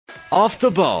Off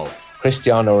the Ball.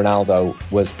 Cristiano Ronaldo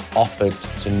was offered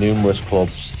to numerous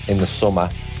clubs in the summer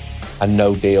and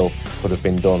no deal could have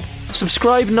been done.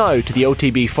 Subscribe now to the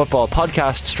OTB Football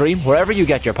Podcast stream wherever you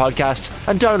get your podcasts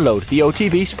and download the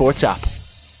OTB Sports app.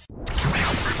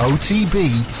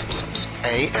 OTB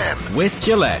AM. With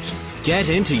Gillette. Get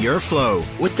into your flow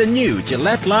with the new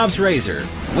Gillette Labs Razor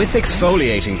with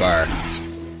exfoliating bar.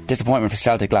 Disappointment for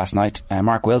Celtic last night.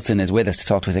 Mark Wilson is with us to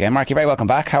talk to us again. Mark, you're very welcome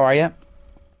back. How are you?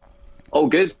 Oh,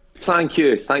 good. Thank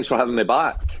you. Thanks for having me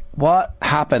back. What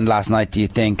happened last night, do you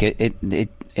think? It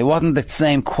wasn't the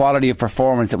same quality of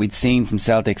performance that we'd seen from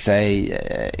Celtic,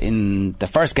 say, in the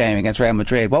first game against Real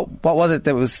Madrid. What was it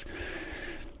that was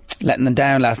letting them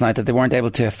down last night, that they weren't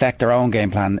able to affect their own game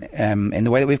plan in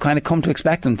the way that we've kind of come to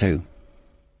expect them to?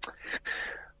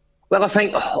 Well, I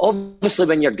think obviously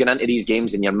when you're going into these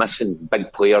games and you're missing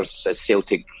big players as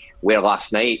Celtic were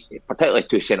last night, particularly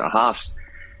two centre-halves,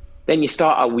 then you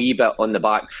start a wee bit on the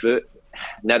back foot.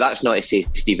 Now, that's not to say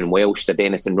Stephen Welsh did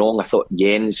anything wrong. I thought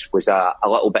Jens was a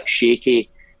little bit shaky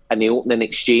in the opening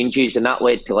exchanges, and that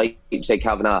led to Leipzig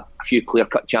having a few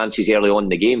clear-cut chances early on in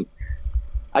the game.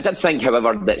 I did think,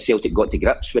 however, that Celtic got to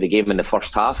grips with the game in the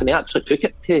first half, and they actually took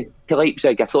it to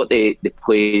Leipzig. I thought they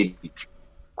played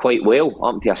quite well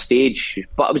up to a stage,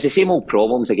 but it was the same old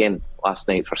problems again last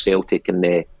night for Celtic in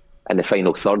the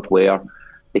final third, where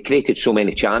they created so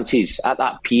many chances at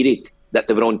that period that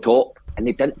they were on top, and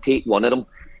they didn't take one of them.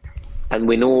 And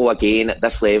we know, again, at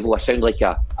this level, I sound like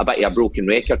a bit of a broken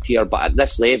record here, but at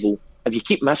this level, if you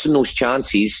keep missing those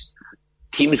chances,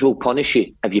 teams will punish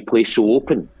you if you play so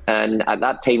open. And at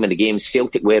that time in the game,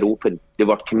 Celtic were open. They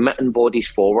were committing bodies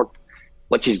forward,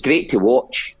 which is great to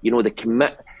watch. You know, they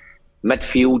commit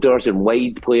midfielders and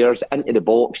wide players into the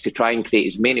box to try and create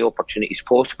as many opportunities as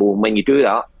possible. And when you do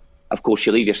that, of course,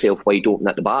 you leave yourself wide open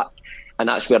at the back. And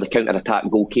that's where the counter-attack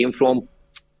goal came from.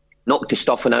 Knocked the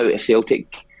stuffing out of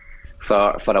Celtic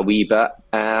for a wee bit,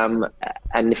 and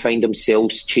they find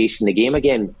themselves chasing the game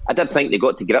again. I did think they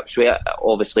got to grips with it,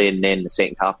 obviously, and then the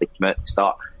second half they came out to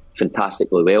start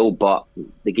fantastically well, but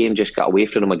the game just got away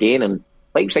from them again, and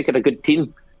Leipzig are a good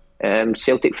team.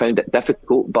 Celtic found it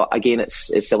difficult, but again,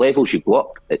 it's the levels you go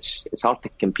up. It's hard to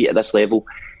compete at this level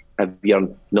if you're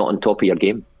not on top of your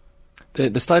game.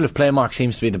 The style of play, Mark,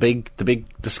 seems to be the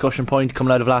big discussion point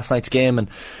coming out of last night's game, and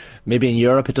maybe in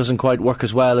Europe it doesn't quite work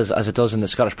as well as it does in the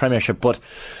Scottish Premiership. But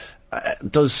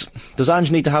does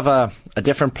Ange need to have a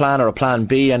different plan or a plan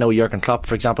B? I know Jurgen Klopp,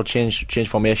 for example, changed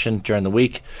formation during the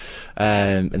week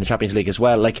in the Champions League as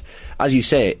well. Like, as you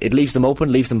say, it leaves them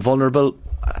open, leaves them vulnerable.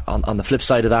 On the flip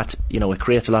side of that, you know, it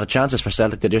creates a lot of chances for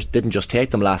Celtic. They didn't just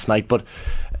take them last night. But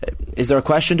is there a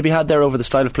question to be had there over the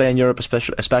style of play in Europe,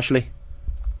 especially?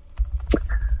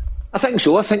 I think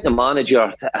so. I think the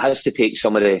manager has to take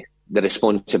some of the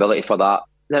responsibility for that.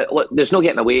 Now, look, there's no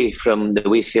getting away from the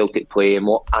way Celtic play and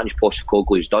what Ange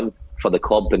Postecoglou's done for the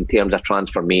club in terms of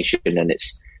transformation, and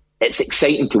it's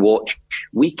exciting to watch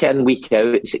week in, week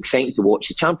out. It's exciting to watch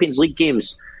the Champions League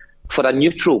games. For a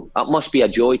neutral, it must be a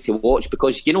joy to watch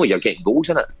because you know you're getting goals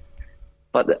in it.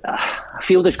 But I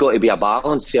feel there's got to be a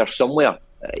balance there somewhere.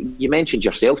 You mentioned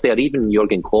yourself there, even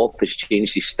Jurgen Klopp has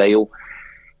changed his style.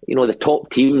 You know, the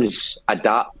top teams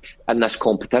adapt in this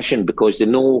competition because they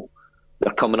know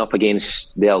they're coming up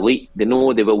against the elite. They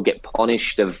know they will get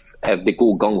punished if they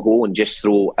go gung-ho and just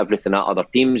throw everything at other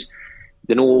teams.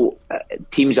 They know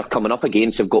teams are coming up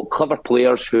against have got clever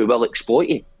players who will exploit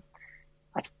you.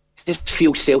 I just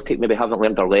feel Celtic maybe haven't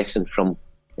learned their lesson from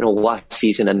last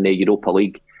season in the Europa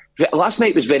League. Last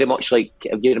night was very much like,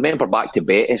 if you remember back to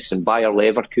Betis and Bayer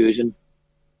Leverkusen,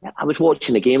 I was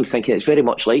watching the game thinking it's very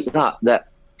much like that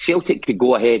Celtic could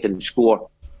go ahead and score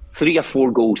 3 or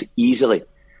 4 goals easily.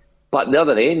 But at the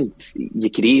other end, you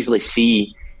could easily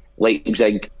see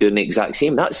Leipzig doing the exact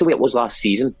same. That's the way it was last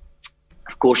season.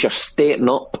 Of course, you're stepping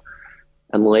up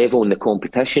and leveling the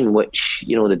competition, which,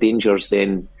 the dangers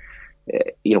then,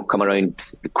 come around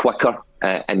quicker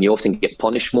and you often get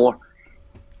punished more.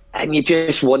 And you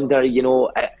just wonder,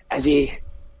 is he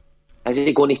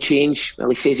going to change? Well,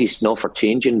 he says he's not for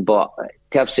changing, but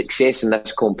to have success in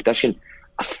this competition,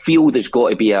 I feel there's got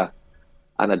to be an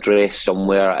address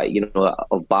somewhere,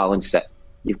 of balance, that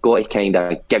you've got to kind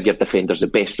of give your defenders the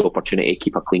best opportunity to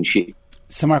keep a clean sheet.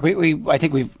 So, Mark, I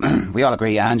think we all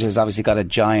agree Ange has obviously got a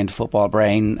giant football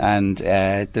brain, and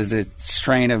there's a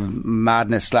strain of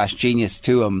madness / genius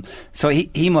to him. So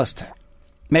he must,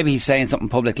 maybe he's saying something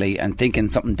publicly and thinking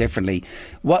something differently.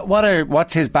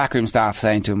 What's his backroom staff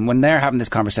saying to him when they're having this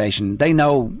conversation? They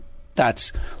know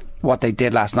that what they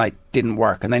did last night didn't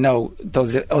work, and they know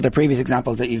those other previous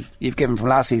examples that you've given from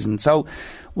last season. So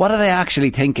what are they actually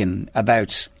thinking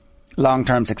about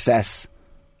long-term success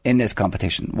in this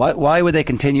competition? Why would they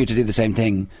continue to do the same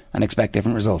thing and expect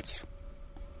different results?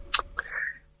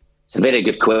 It's a very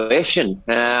good question.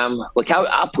 Look,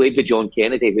 I played with John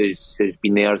Kennedy, who's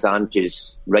been there as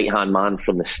Ange's right-hand man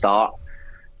from the start.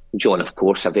 John, of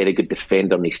course, a very good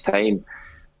defender in his time.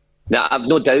 Now, I've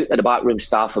no doubt that the backroom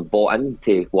staff have bought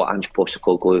into what Ange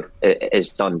Postecoglou has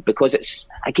done, because it's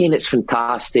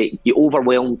fantastic. You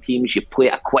overwhelm teams, you play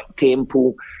at a quick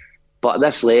tempo, but at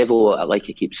this level, like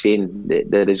I keep saying,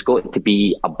 there has got to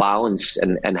be a balance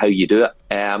in how you do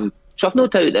it. So I've no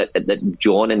doubt that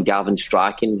John and Gavin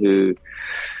Strachan, who,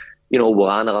 will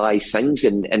analyse things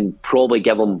and probably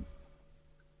give them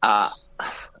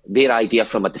their idea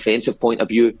from a defensive point of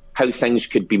view, how things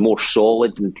could be more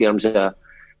solid in terms of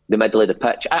the middle of the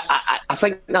pitch. I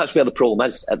think that's where the problem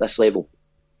is at this level.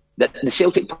 That the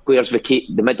Celtic players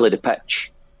vacate the middle of the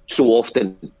pitch so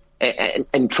often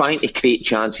in trying to create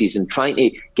chances and trying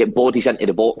to get bodies into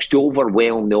the box to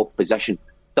overwhelm the opposition.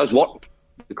 It does work,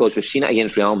 because we've seen it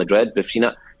against Real Madrid, we've seen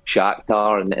it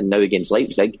Shakhtar, and now against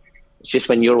Leipzig. It's just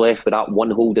when you're left with that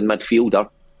one holding midfielder,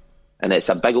 and it's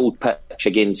a big old pitch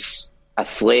against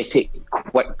athletic,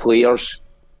 quick players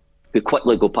who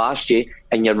quickly go past you,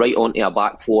 and you're right onto a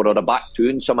back four or a back two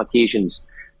in some occasions,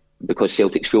 because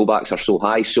Celtic's fullbacks are so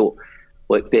high. So,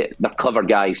 look, they're clever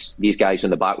guys, these guys on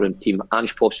the backroom team.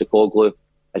 Ange Postecoglou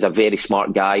is a very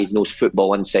smart guy, knows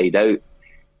football inside out.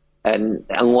 And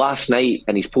last night,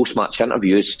 in his post-match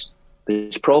interviews, he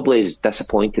was probably as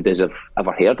disappointed as I've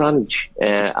ever heard Ange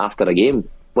after a game,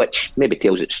 which maybe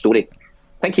tells its story.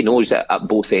 I think he knows that at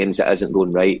both ends it isn't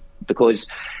going right, because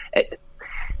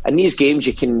in these games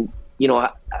you can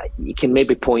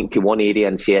maybe point to one area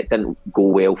and say it didn't go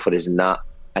well for us in that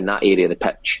area of the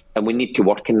pitch, and we need to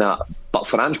work in that. But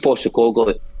for Ange Postecoglou,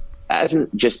 it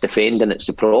isn't just defending, it's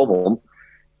the problem.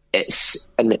 It's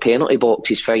in the penalty box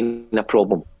he's finding a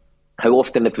problem. How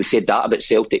often have we said that about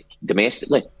Celtic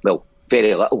domestically? Well,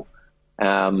 very little.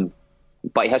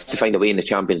 But he has to find a way in the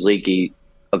Champions League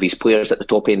of his players at the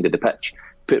top end of the pitch,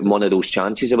 putting one of those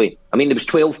chances away. I mean, there was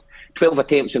 12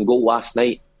 attempts on goal last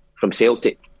night from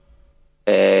Celtic.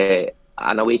 An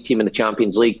away team in the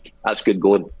Champions League, that's good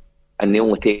going. And they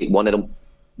only take one of them.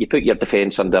 You put your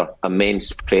defence under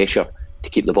immense pressure to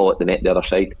keep the ball at the net the other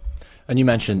side. And you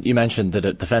mentioned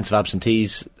the defensive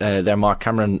absentees there, Mark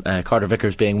Cameron, Carter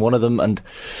Vickers being one of them, and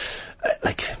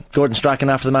like Gordon Strachan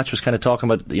after the match was kind of talking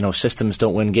about, systems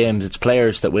don't win games, it's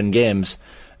players that win games.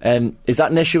 Is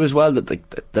that an issue as well, that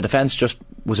the defence just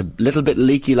was a little bit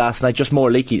leaky last night, just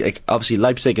more leaky? Like, obviously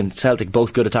Leipzig and Celtic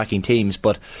both good attacking teams,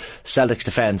 but Celtic's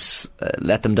defence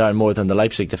let them down more than the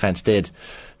Leipzig defence did.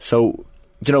 So,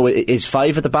 is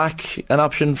 5 at the back an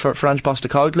option for Ange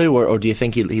Postecoglou, or do you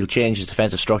think he'll change his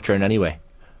defensive structure in any way?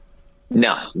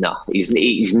 No.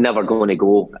 He's never going to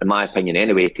go, in my opinion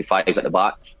anyway, to 5 at the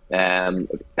back.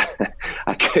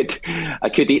 I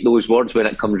could eat those words when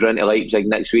it comes round to Leipzig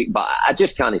next week, but I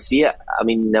just can't see it. I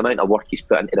mean, the amount of work he's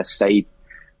put into this side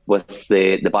with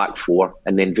the back four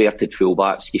and the inverted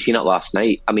fullbacks, you've seen it last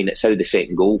night. I mean, it's how the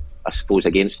second goal, I suppose,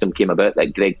 against him came about,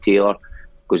 that Greg Taylor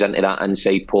goes into that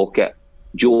inside pocket.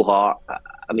 Joe Hart,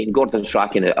 I mean, Gordon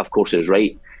Strachan, of course, is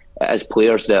right. As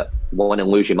players that win and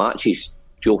lose your matches,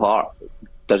 Joe Hart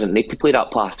doesn't need to play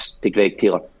that pass to Greg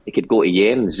Taylor. He could go to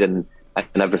Jens and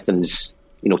everything's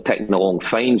ticking along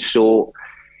fine. So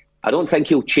I don't think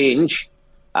he'll change.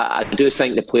 I do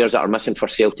think the players that are missing for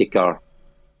Celtic are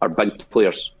big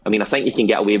players. I mean, I think you can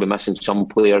get away with missing some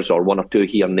players or one or two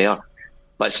here and there,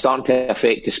 but it's starting to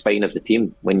affect the spine of the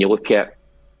team. When you look at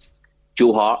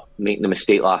Joe Hart making the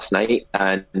mistake last night,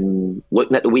 and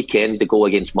looking at the weekend, the goal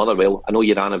against Motherwell, I know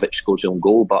Juranovic scores his own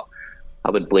goal, but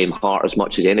I would blame Hart as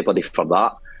much as anybody for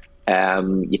that.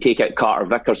 You take out Carter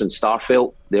Vickers and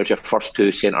Starfelt, there's your first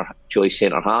two centre-choice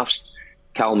centre-halves.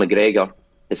 Cal McGregor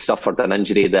has suffered an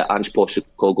injury that Ange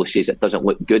Postecoglou says it doesn't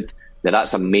look good. Now,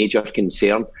 that's a major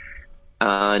concern.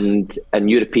 And in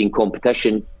European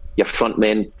competition, your front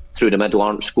men through the middle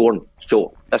aren't scoring.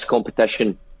 So this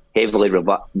competition heavily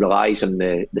relies on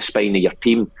the spine of your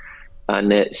team,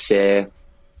 and it's a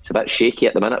bit shaky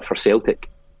at the minute for Celtic.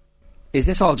 Is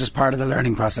this all just part of the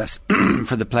learning process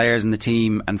for the players and the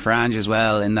team, and for Ange as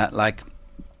well, in that,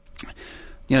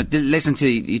 listen to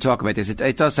you talk about this,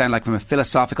 it does sound like from a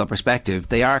philosophical perspective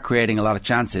they are creating a lot of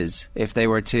chances. If they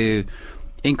were to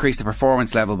increase the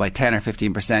performance level by 10 or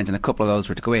 15% and a couple of those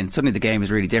were to go in, suddenly the game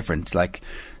is really different. Like,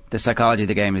 the psychology of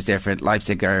the game is different.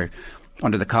 Leipzig are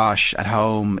under the cosh at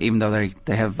home, even though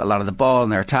they have a lot of the ball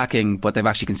and they're attacking, but they've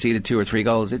actually conceded 2 or 3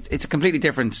 goals. It's a completely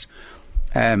different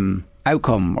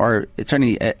outcome, or it's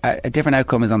certainly a different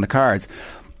outcome is on the cards.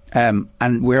 And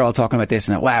we're all talking about this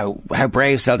and wow, how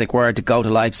brave Celtic were to go to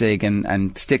Leipzig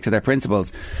and stick to their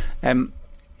principles.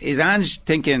 Is Ange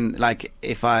thinking, like,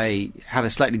 if I have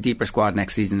a slightly deeper squad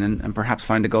next season and perhaps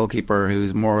find a goalkeeper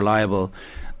who's more reliable,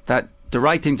 that the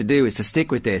right thing to do is to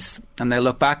stick with this, and they'll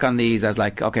look back on these as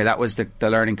like, okay, that was the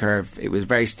learning curve, it was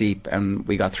very steep and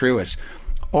we got through it?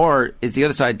 Or is the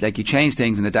other side, like, you change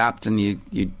things and adapt, and you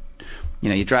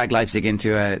drag Leipzig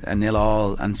into a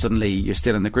 0-0 and suddenly you're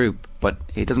still in the group, but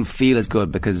it doesn't feel as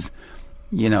good because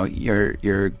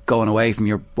you're going away from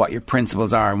what your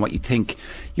principles are and what you think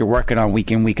you're working on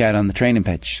week in, week out on the training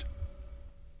pitch?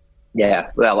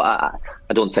 Yeah, well, I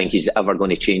don't think he's ever going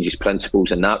to change his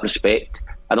principles in that respect.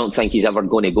 I don't think he's ever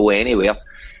going to go anywhere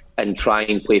and try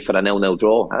and play for a 0-0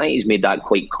 draw. I think he's made that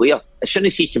quite clear. As soon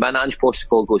as he came in, Ange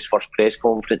Postecoglou's first press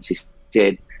conference, he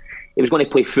said he was going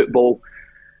to play football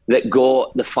that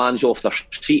got the fans off their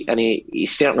seat, and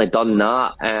he's certainly done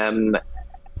that. And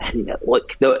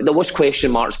look, there was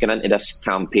question marks going into this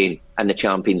campaign in the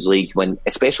Champions League,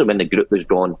 especially when the group was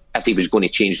drawn, if he was going to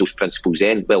change those principles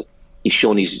then. Well, he's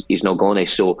shown he's not going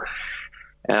to. So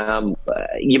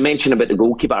you mentioned about the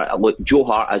goalkeeper. Look, Joe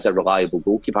Hart is a reliable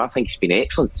goalkeeper. I think he's been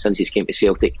excellent since he's came to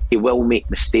Celtic. He will make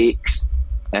mistakes,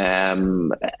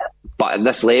 but at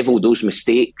this level, those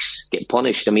mistakes get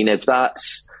punished. I mean, if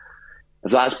that's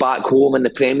back home in the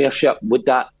Premiership, would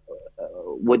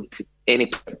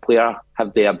any player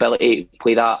have the ability to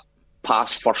play that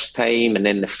pass first time and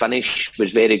then the finish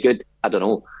was very good? I don't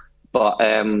know. But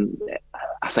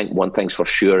I think one thing's for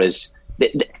sure is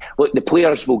look, the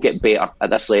players will get better at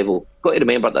this level. Got to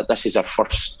remember that this is our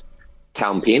first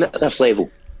campaign at this level.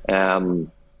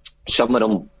 Some of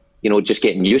them, just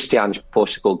getting used to Ange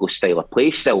Postecoglou's style of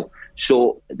play still.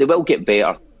 So they will get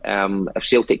better. If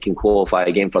Celtic can qualify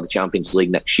again for the Champions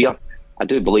League next year, I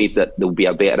do believe that there'll be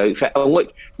a better outfit. And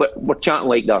look, we're chatting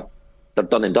like they're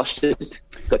done and dusted.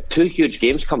 Got 2 huge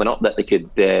games coming up that they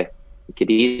could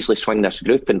easily swing this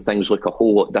group, and things look a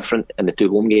whole lot different in the 2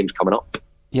 home games coming up.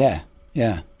 Yeah.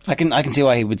 I can see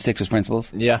why he would stick to his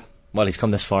principles. Yeah. Well, he's come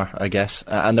this far, I guess,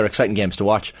 and they're exciting games to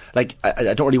watch. Like,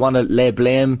 I don't really want to lay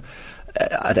blame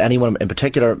at anyone in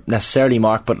particular necessarily,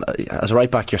 Mark, but as a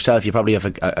right back yourself, you probably have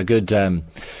a good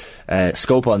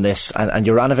scope on this. And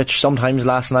Juranovic, sometimes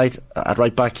last night at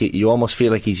right back, you almost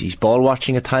feel like he's ball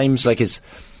watching at times. Like, is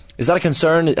that a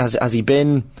concern? Has he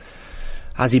been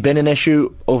an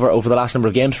issue over the last number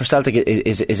of games for Celtic?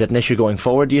 Is it an issue going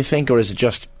forward, do you think, or is it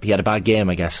just he had a bad game,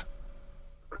 I guess?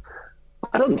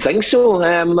 I don't think so.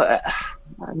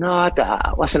 No,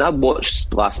 listen, I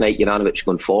watched last night Juranovic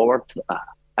going forward.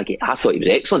 I thought he was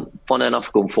excellent, fun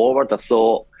enough going forward. I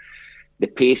thought the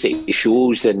pace that he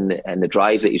shows and the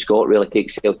drive that he's got really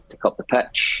takes Celtic up the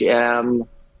pitch.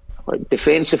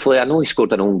 Defensively, I know he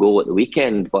scored an own goal at the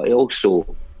weekend, but he also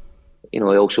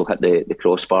hit the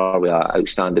crossbar with an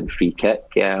outstanding free kick.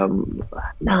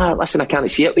 Listen, I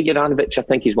can't see it with Juranovic. I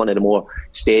think he's one of the more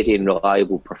steady and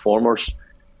reliable performers.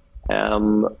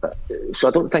 So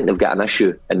I don't think they've got an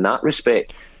issue in that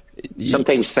respect.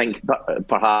 Sometimes think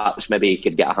perhaps maybe he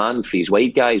could get a hand for his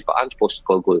wide guys, but Ange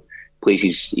Postecoglou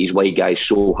plays his wide guys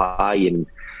so high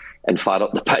and far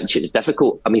up the pitch, it's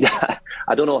difficult. I mean,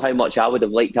 I don't know how much I would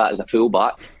have liked that as a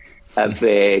fullback if,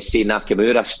 say,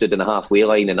 Nakamura stood in the halfway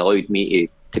line and allowed me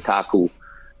to tackle,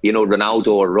 Ronaldo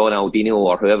or Ronaldinho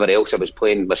or whoever else I was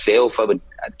playing myself. I'd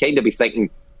kind of be thinking,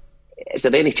 is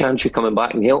there any chance you're coming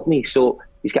back and help me? So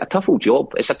he's got a tough old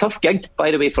job. It's a tough gig,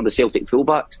 by the way, for the Celtic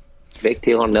fullbacks. Greg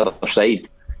Taylor on the other side,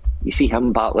 you see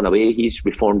him battling away. He's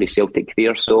reformed his Celtic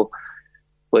career. So,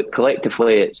 look,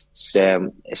 collectively, it's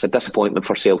a disappointment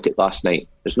for Celtic last night.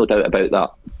 There's no doubt about that.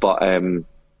 But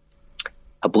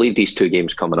I believe these 2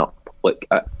 games coming up. Look,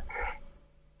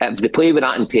 if they play with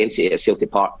that intensity at Celtic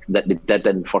Park that they did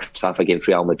in the first half against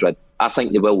Real Madrid, I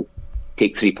think they will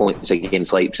take 3 points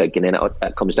against Leipzig, and then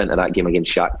it comes down to that game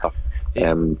against Shakhtar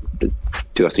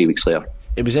 2 or 3 weeks later.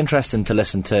 It was interesting to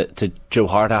listen to Joe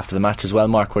Hart after the match as well,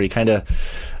 Mark, where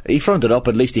he fronted up.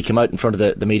 At least he came out in front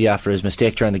of the media after his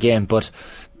mistake during the game, but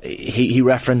he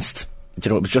referenced,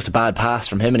 it was just a bad pass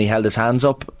from him, and he held his hands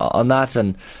up on that.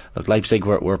 And look, Leipzig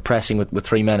were pressing with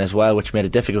 3 men as well, which made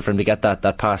it difficult for him to get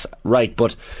that pass right.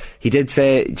 But he did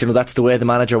say, that's the way the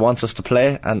manager wants us to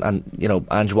play, and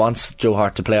Ange wants Joe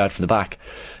Hart to play out from the back.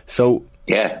 So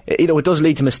yeah, it does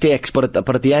lead to mistakes, but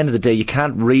at the end of the day, you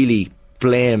can't really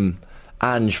blame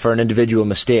Ange for an individual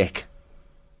mistake.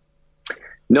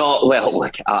 No, well,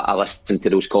 look, I listened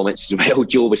to those comments as well.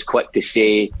 Joe was quick to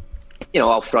say,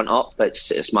 I'll front up,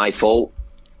 it's my fault.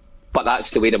 But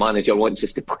that's the way the manager wants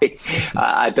us to play.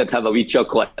 I did have a wee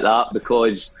chuckle at that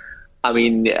because, I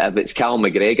mean, if it's Cal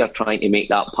McGregor trying to make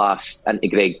that pass into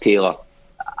Greg Taylor,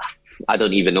 I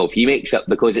don't even know if he makes it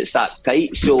because it's that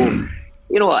tight. So,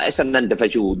 you know, it's an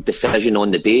individual decision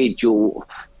on the day. Joe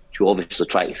obviously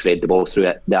tried to thread the ball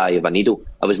through the eye of a needle.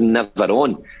 I was never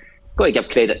on. Got to give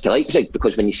credit to Leipzig,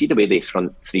 because when you see the way they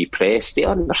front three press, they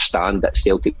understand that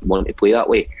Celtic want to play that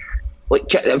way. Like,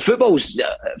 football's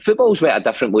went a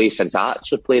different way since I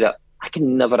actually played it. I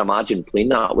can never imagine playing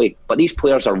that way. But these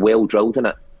players are well drilled in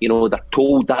it. You know, they're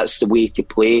told that's the way to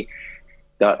play.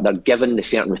 They're given the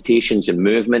certain rotations and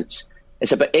movements.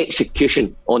 It's about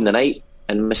execution on the night,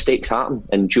 and mistakes happen.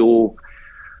 And Joe,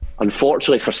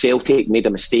 unfortunately for Celtic, made a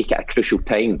mistake at a crucial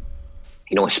time.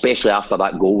 You know, especially after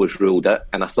that goal was ruled out.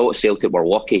 And I thought Celtic were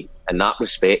lucky in that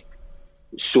respect.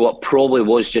 So it probably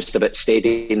was just about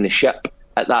steadying the ship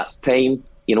at that time,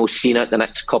 you know, seeing out the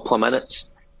next couple of minutes.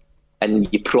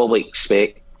 And you probably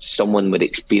expect someone with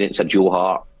experience of Joe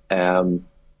Hart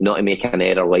not to make an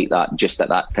error like that just at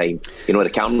that time. You know, the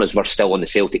cameras were still on the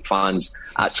Celtic fans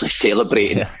actually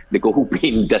celebrating the goal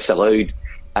being disallowed.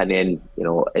 And then, you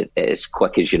know, as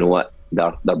quick as you know it,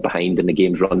 they're behind and the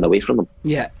game's running away from them.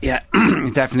 Yeah,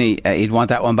 definitely you'd want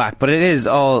that one back. But it is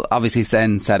all obviously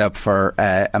then set up for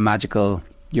a magical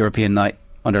European night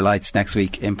under lights next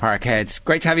week in Parkhead.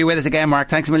 Great to have you with us again, Mark.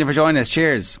 Thanks a million for joining us.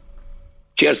 Cheers.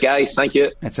 Cheers, guys. Thank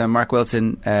you. It's Mark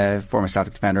Wilson, former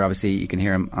Celtic defender. Obviously, you can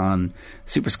hear him on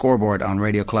Super Scoreboard on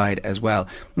Radio Clyde as well.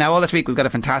 Now, all this week, we've got a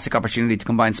fantastic opportunity to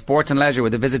combine sports and leisure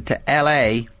with a visit to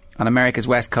LA on America's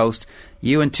West Coast.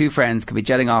 You and two friends could be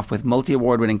jetting off with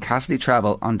multi-award-winning Cassidy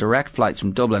Travel on direct flights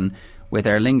from Dublin with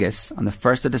Aer Lingus on the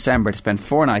 1st of December to spend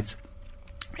 4 nights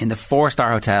in the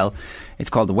 4-star hotel. It's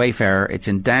called the Wayfarer. It's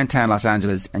in downtown Los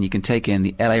Angeles, and you can take in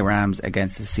the LA Rams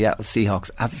against the Seattle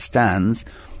Seahawks. As it stands,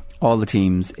 all the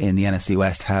teams in the NFC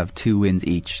West have 2 wins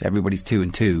each. Everybody's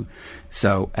 2-2.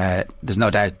 So there's no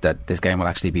doubt that this game will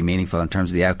actually be meaningful in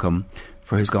terms of the outcome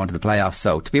for who's going to the playoffs.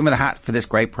 So to be in with a hat for this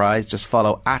great prize, just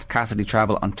follow @Cassidy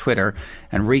Travel on Twitter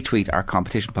and retweet our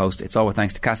competition post. It's all with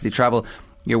thanks to Cassidy Travel,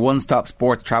 your one-stop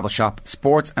sports travel shop.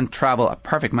 Sports and travel, a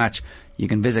perfect match. You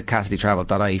can visit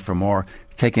CassidyTravel.ie for more.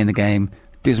 Take in the game,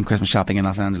 do some Christmas shopping in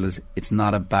Los Angeles. It's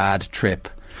not a bad trip.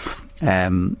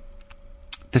 The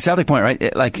Celtic point,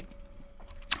 right?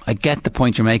 I get the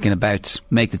point you're making about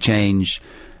make the change.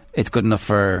 It's good enough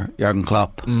for Jurgen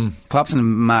Klopp. Klopp's in a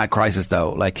mad crisis,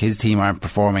 though. His team aren't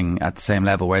performing at the same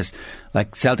level, whereas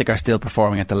Celtic are still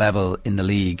performing at the level in the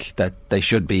league that they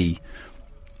should be,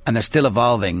 and they're still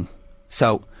evolving.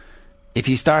 So if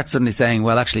you start suddenly saying,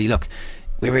 well, actually, look,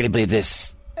 we really believe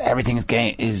this, everything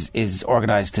is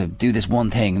organised to do this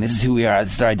one thing, and this is who we are,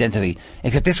 this is our identity,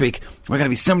 except this week we're going to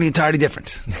be somebody entirely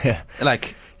different.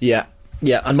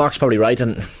 Yeah, and Mark's probably right,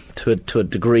 and to a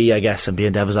degree, I guess, and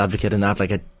being devil's advocate in that,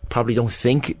 I probably don't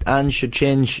think Ange should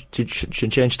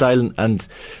change style, and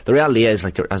the reality is,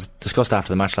 as discussed after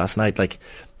the match last night,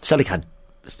 Celtic had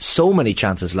so many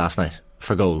chances last night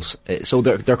for goals, so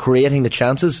they're creating the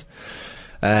chances,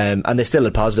 and they still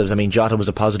had positives. I mean, Jota was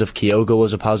a positive, Kyogo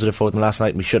was a positive for them last night,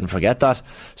 and we shouldn't forget that.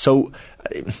 So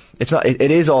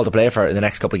it is all to play for in the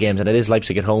next couple of games, and it is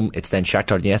Leipzig at home, it's then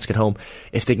Shakhtar Donetsk at home.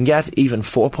 If they can get even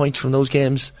 4 points from those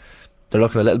games, they're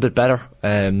looking a little bit better.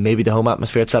 Maybe the home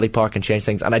atmosphere at Celtic Park can change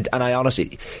things, and I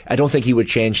honestly, I don't think he would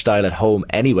change style at home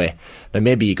anyway. Now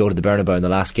maybe you go to the Bernabeu in the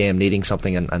last game needing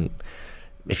something, and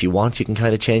if you want, you can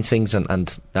kind of change things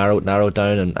and narrow it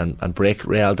down and break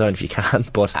Real down if you can.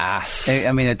 But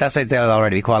I mean, that's like they'll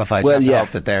already be qualified. Well, you have to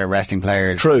hope that they're resting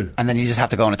players. True, and then you just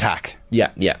have to go and attack. Yeah,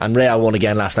 and Real won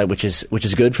again last night, which is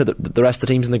good for the rest of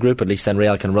the teams in the group. At least then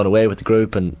Real can run away with the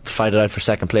group and fight it out for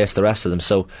second place. The rest of them.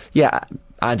 So yeah,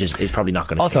 Ange is probably not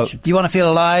going to. Also, change. Do you want to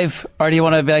feel alive, or do you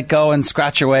want to go and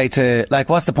scratch your way to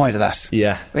what's the point of that?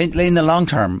 Yeah, in the long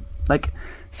term,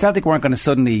 Celtic weren't going to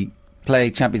suddenly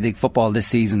play Champions League football this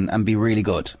season and be really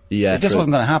good. Yeah, it just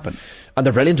wasn't going to happen. And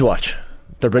they're brilliant to watch.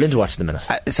 They're brilliant to watch at the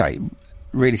minute.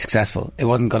 Really successful. It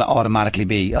wasn't going to automatically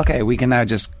be okay. We can now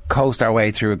just coast our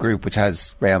way through a group which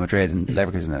has Real Madrid and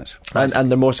Leverkusen in it, and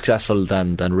they're more successful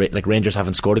than Rangers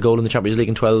haven't scored a goal in the Champions League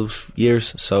in 12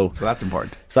 years. So that's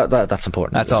important. So that's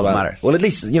important. That's all that matters. Well, at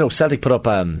least Celtic put up.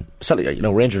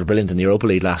 Rangers were brilliant in the Europa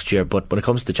League last year, but when it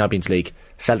comes to the Champions League,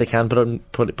 Celtic can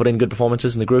put in good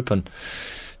performances in the group, and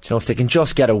if they can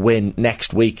just get a win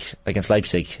next week against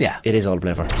Leipzig, it is all to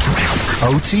play for.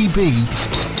 OTB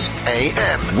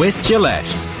AM. With Gillette.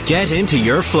 Get into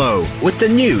your flow with the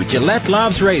new Gillette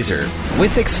Labs Razor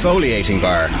with exfoliating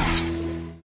bar.